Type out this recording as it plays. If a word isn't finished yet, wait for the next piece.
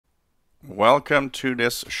Welcome to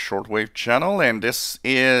this Shortwave channel, and this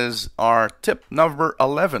is our tip number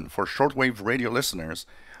 11 for Shortwave radio listeners.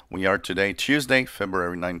 We are today Tuesday,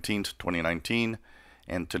 February 19th, 2019,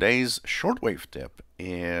 and today's Shortwave tip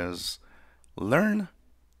is learn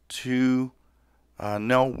to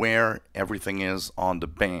know where everything is on the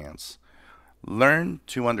bands. Learn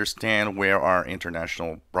to understand where are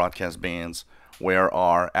international broadcast bands, where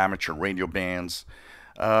are amateur radio bands.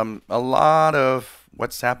 A lot of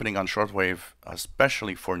what's happening on shortwave,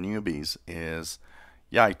 especially for newbies, is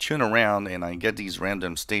yeah, I tune around and I get these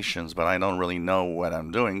random stations, but I don't really know what I'm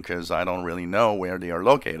doing because I don't really know where they are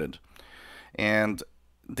located. And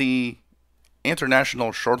the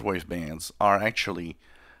international shortwave bands are actually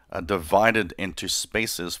divided into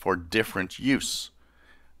spaces for different use.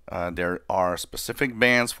 There are specific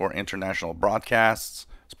bands for international broadcasts,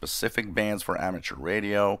 specific bands for amateur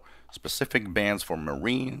radio, specific bands for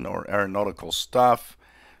marine or aeronautical stuff.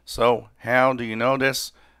 So, how do you know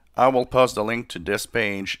this? I will post the link to this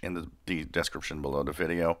page in the description below the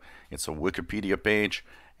video. It's a Wikipedia page,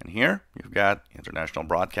 and here you've got international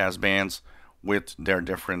broadcast bands with their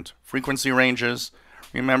different frequency ranges.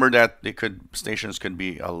 Remember that stations could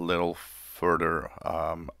be a little further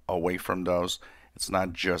away from those. It's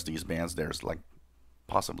not just these bands. There's like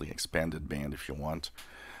possibly expanded band if you want,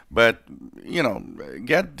 but you know,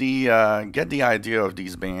 get the idea of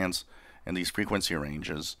these bands and these frequency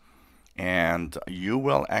ranges, and you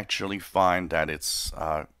will actually find that it's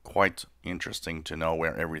quite interesting to know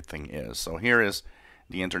where everything is. So here is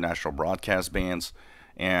the international broadcast bands,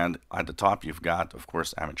 and at the top you've got, of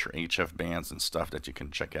course, amateur HF bands and stuff that you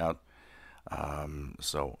can check out.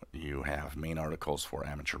 So you have main articles for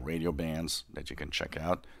amateur radio bands that you can check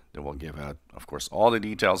out. They will give out, of course, all the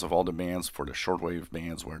details of all the bands for the shortwave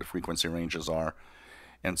bands, where the frequency ranges are,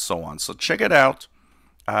 and so on. So check it out.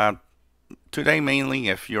 Today, mainly,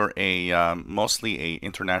 if you're a mostly a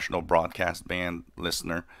international broadcast band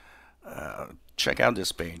listener, check out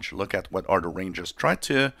this page. Look at what are the ranges. Try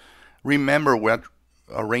to remember what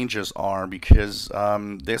ranges are, because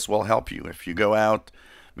this will help you if you go out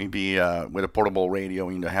maybe with a portable radio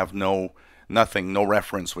and you have no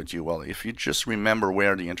reference with you. Well, if you just remember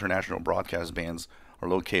where the international broadcast bands are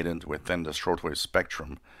located within the shortwave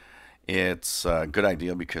spectrum, it's a good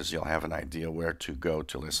idea because you'll have an idea where to go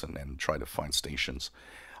to listen and try to find stations.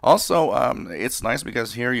 Also, it's nice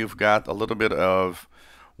because here you've got a little bit of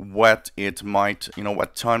what it might,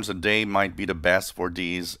 what times a day might be the best for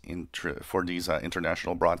these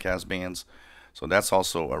international broadcast bands. So that's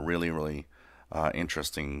also a really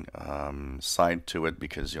interesting side to it,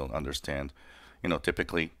 because you'll understand,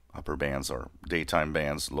 typically upper bands are daytime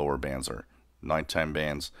bands, lower bands are nighttime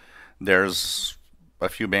bands. There's a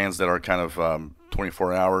few bands that are kind of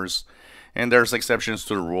 24 hours, and there's exceptions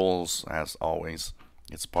to the rules, as always.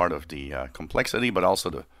 It's part of the complexity, but also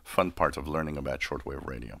the fun part of learning about shortwave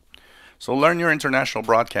radio. So learn your international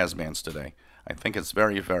broadcast bands today. I think it's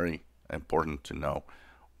very important to know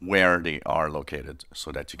where they are located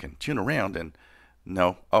so that you can tune around and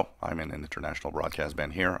know, oh, I'm in an international broadcast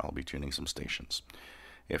band here. I'll be tuning some stations.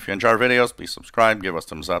 If you enjoy our videos, please subscribe, give us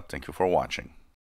thumbs up. Thank you for watching.